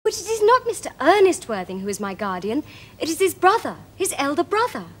Mr. Ernest Worthing who is my guardian. It is his brother, his elder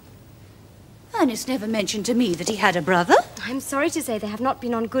brother. Ernest never mentioned to me that he had a brother. I'm sorry to say they have not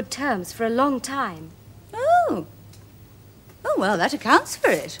been on good terms for a long time. Oh. Oh, well, that accounts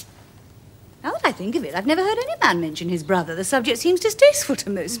for it. Now that I think of it, I've never heard any man mention his brother. The subject seems distasteful to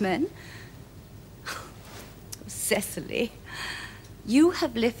most men. Oh, Cecily, you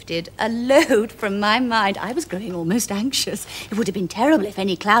have lifted a load from my mind. I was growing almost anxious. It would have been terrible if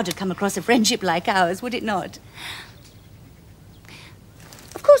any cloud had come across a friendship like ours, would it not?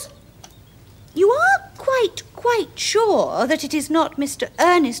 Of course, you are quite sure that it is not Mr.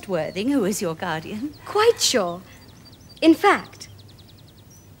 Ernest Worthing who is your guardian? Quite sure. In fact,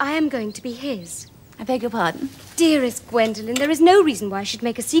 I am going to be his. I beg your pardon? Dearest Gwendolen, there is no reason why I should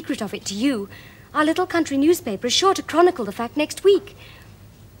make a secret of it to you. Our little country newspaper is sure to chronicle the fact next week.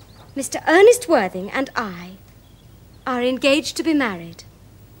 Mr. Ernest Worthing and I are engaged to be married.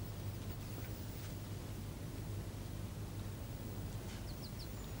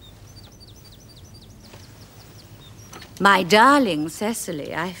 My darling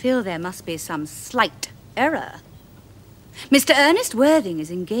Cecily, I feel there must be some slight error. Mr. Ernest Worthing is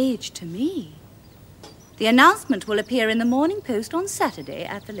engaged to me. The announcement will appear in the Morning Post on Saturday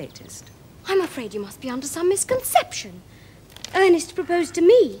at the latest. I'm afraid you must be under some misconception. Ernest proposed to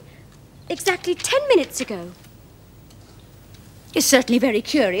me exactly 10 minutes ago. It's certainly very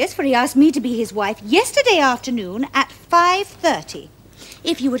curious, for he asked me to be his wife yesterday afternoon at 5:30.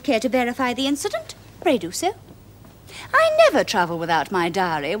 If you would care to verify the incident, pray do so. I never travel without my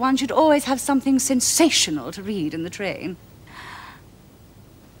diary. One should always have something sensational to read in the train.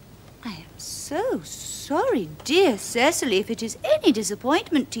 I am so sorry, dear Cecily, if it is any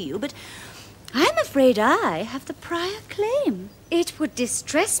disappointment to you, but I'm afraid I have the prior claim. It would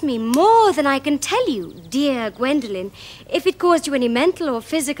distress me more than I can tell you, dear Gwendolen, if it caused you any mental or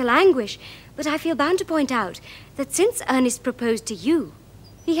physical anguish. But I feel bound to point out that since Ernest proposed to you,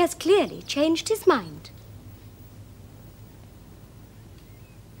 he has clearly changed his mind.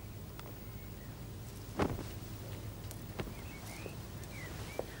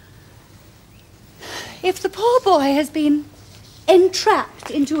 If the poor boy has been entrapped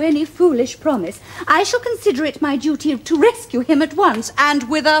into any foolish promise, I shall consider it my duty to rescue him at once, and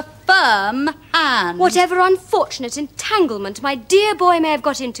with a firm hand. Whatever unfortunate entanglement my dear boy may have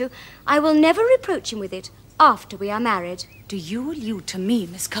got into, I will never reproach him with it after we are married. Do you allude to me,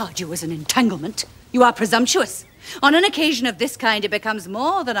 Miss Cardew, as an entanglement? You are presumptuous. On an occasion of this kind, it becomes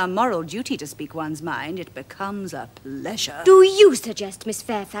more than a moral duty to speak one's mind. It becomes a pleasure. Do you suggest, Miss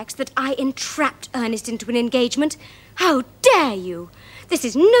Fairfax, that I entrapped Ernest into an engagement? How dare you? This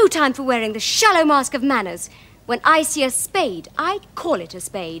is no time for wearing the shallow mask of manners. When I see a spade, I call it a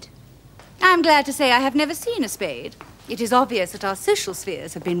spade. I'm glad to say I have never seen a spade. It is obvious that our social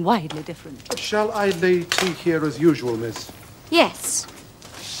spheres have been widely different. Shall I lay tea here as usual, miss? Yes,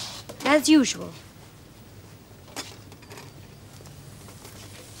 as usual.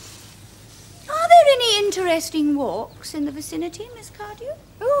 Are there any interesting walks in the vicinity, Miss Cardew?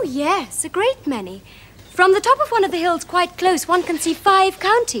 Oh, yes, a great many. From the top of one of the hills quite close, one can see 5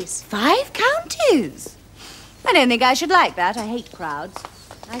 counties. 5 counties? I don't think I should like that. I hate crowds.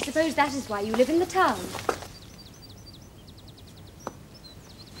 I suppose that is why you live in the town.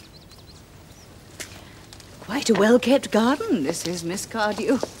 Quite a well-kept garden, this is, Miss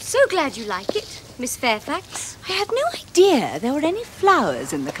Cardew. So glad you like it, Miss Fairfax. I had no idea there were any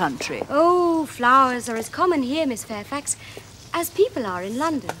flowers in the country. Oh, flowers are as common here, Miss Fairfax, as people are in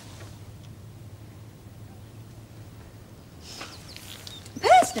London.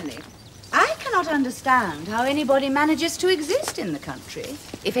 Personally, I cannot understand how anybody manages to exist in the country,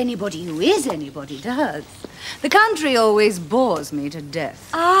 if anybody who is anybody does. The country always bores me to death.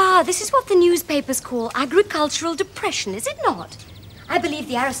 Ah, this is what the newspapers call agricultural depression, is it not? I believe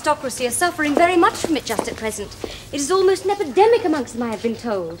the aristocracy are suffering very much from it just at present. It is almost an epidemic amongst them, I have been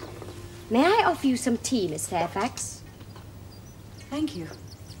told. May I offer you some tea, Miss Fairfax? Thank you.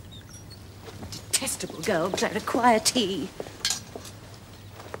 Detestable girl, but I require tea.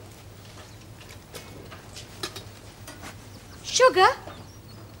 Sugar?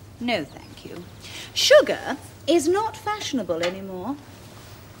 No, thank you. Sugar is not fashionable anymore.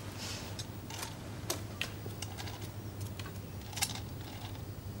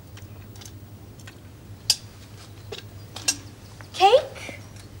 Cake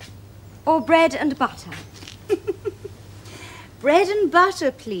or bread and butter? Bread and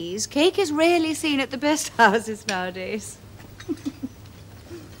butter, please. Cake is rarely seen at the best houses nowadays.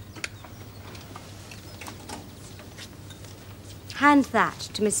 Hand that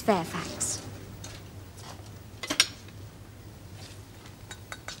to Miss Fairfax.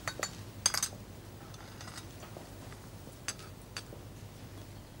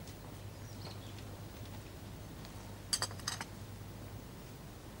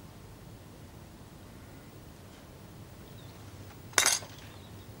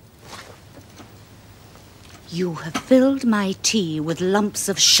 You have filled my tea with lumps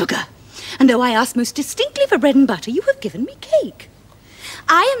of sugar. And though I asked most distinctly for bread and butter, you have given me cake.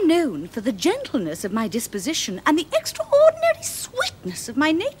 I am known for the gentleness of my disposition and the extraordinary sweetness of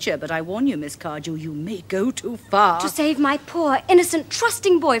my nature, but I warn you, Miss Cardew, you may go too far. To save my poor, innocent,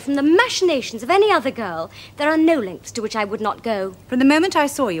 trusting boy from the machinations of any other girl, there are no lengths to which I would not go. From the moment I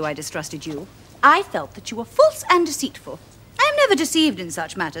saw you, I distrusted you. I felt that you were false and deceitful. I am never deceived in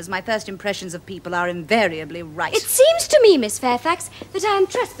such matters. My first impressions of people are invariably right. It seems to me, Miss Fairfax, that I am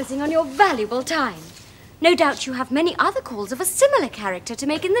trespassing on your valuable time. No doubt you have many other calls of a similar character to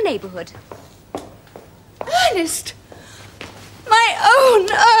make in the neighbourhood. Ernest! My own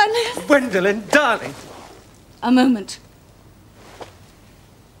Ernest! Gwendolen, darling. A moment.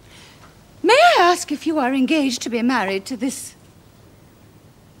 May I ask if you are engaged to be married to this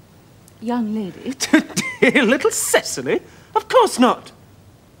young lady? Dear little Cecily? Of course not.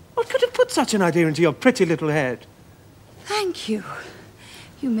 What could have put such an idea into your pretty little head? Thank you.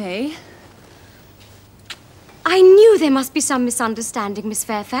 You may. I knew there must be some misunderstanding, Miss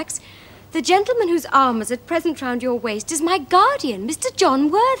Fairfax. The gentleman whose arm is at present round your waist is my guardian, Mr. John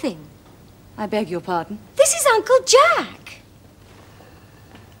Worthing. I beg your pardon? This is Uncle Jack.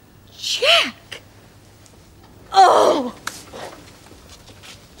 Jack! Oh!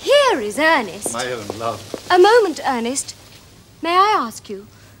 Here is Ernest. My own love. A moment, Ernest. May I ask you,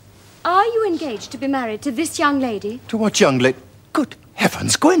 are you engaged to be married to this young lady? To what young lady? Good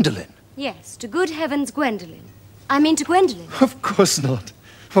heavens, Gwendolen! Yes, to good heavens, Gwendolen. I mean to Gwendolen. Of course not.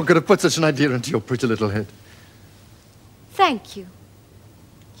 What could have put such an idea into your pretty little head? Thank you.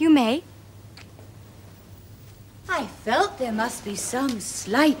 You may. I felt there must be some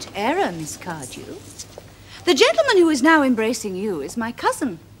slight error, Miss Cardew. The gentleman who is now embracing you is my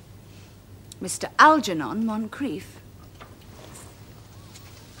cousin, Mr. Algernon Moncrief.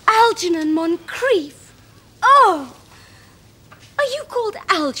 Algernon Moncrief? Oh! Are you called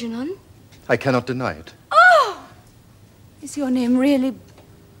Algernon? I cannot deny it. Oh! Is your name really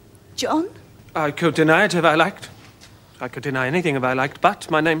John? I could deny it if I liked. I could deny anything if I liked, but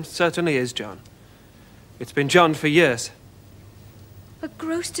my name certainly is John. It's been John for years. A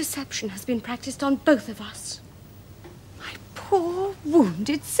gross deception has been practiced on both of us. My poor,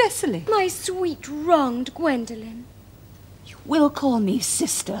 wounded Cecily. My sweet, wronged Gwendolen. You will call me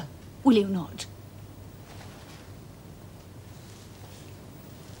sister, will you not?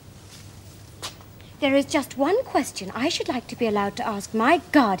 There is just one question I should like to be allowed to ask my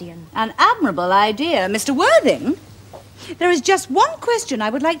guardian. An admirable idea, Mr. Worthing. There is just one question I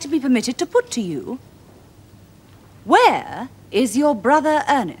would like to be permitted to put to you. Where is your brother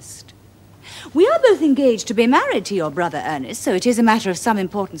Ernest? We are both engaged to be married to your brother Ernest, so it is a matter of some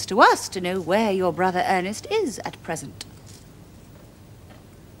importance to us to know where your brother Ernest is at present.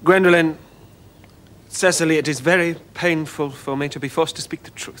 Gwendolen, Cecily, it is very painful for me to be forced to speak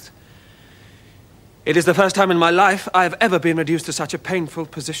the truth. It is the first time in my life I have ever been reduced to such a painful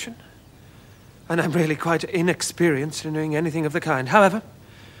position. And I'm really quite inexperienced in doing anything of the kind. However,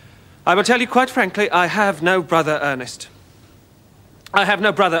 I will tell you quite frankly, I have no brother Ernest. I have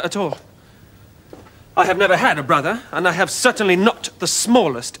no brother at all. I have never had a brother, and I have certainly not the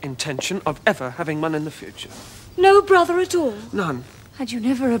smallest intention of ever having one in the future. No brother at all? None. Had you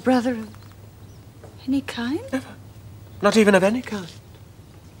never a brother of any kind? Never. Not even of any kind.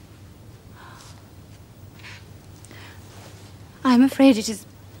 I'm afraid it is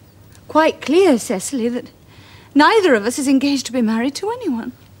quite clear, Cecily, that neither of us is engaged to be married to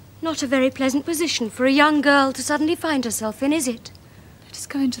anyone. Not a very pleasant position for a young girl to suddenly find herself in, is it? Let us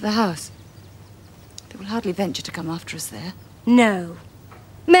go into the house. They will hardly venture to come after us there. No.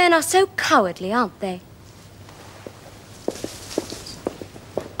 Men are so cowardly, aren't they?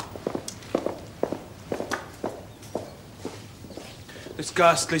 This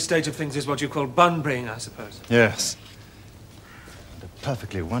ghastly state of things is what you call bunburying, I suppose. Yes. And a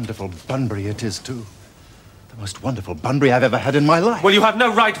perfectly wonderful Bunbury it is, too. The most wonderful Bunbury I've ever had in my life. Well, you have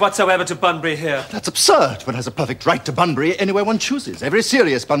no right whatsoever to Bunbury here. That's absurd. One has a perfect right to Bunbury anywhere one chooses. Every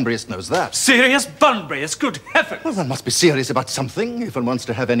serious Bunburyist knows that. Serious Bunburyist? Good heavens! Well, one must be serious about something if one wants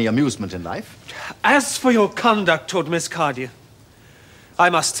to have any amusement in life. As for your conduct toward Miss Cardew, I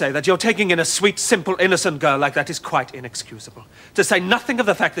must say that your taking in a sweet, simple, innocent girl like that is quite inexcusable. To say nothing of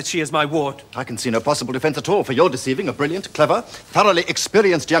the fact that she is my ward. I can see no possible defense at all for your deceiving a brilliant, clever, thoroughly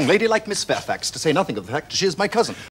experienced young lady like Miss Fairfax, to say nothing of the fact that she is my cousin.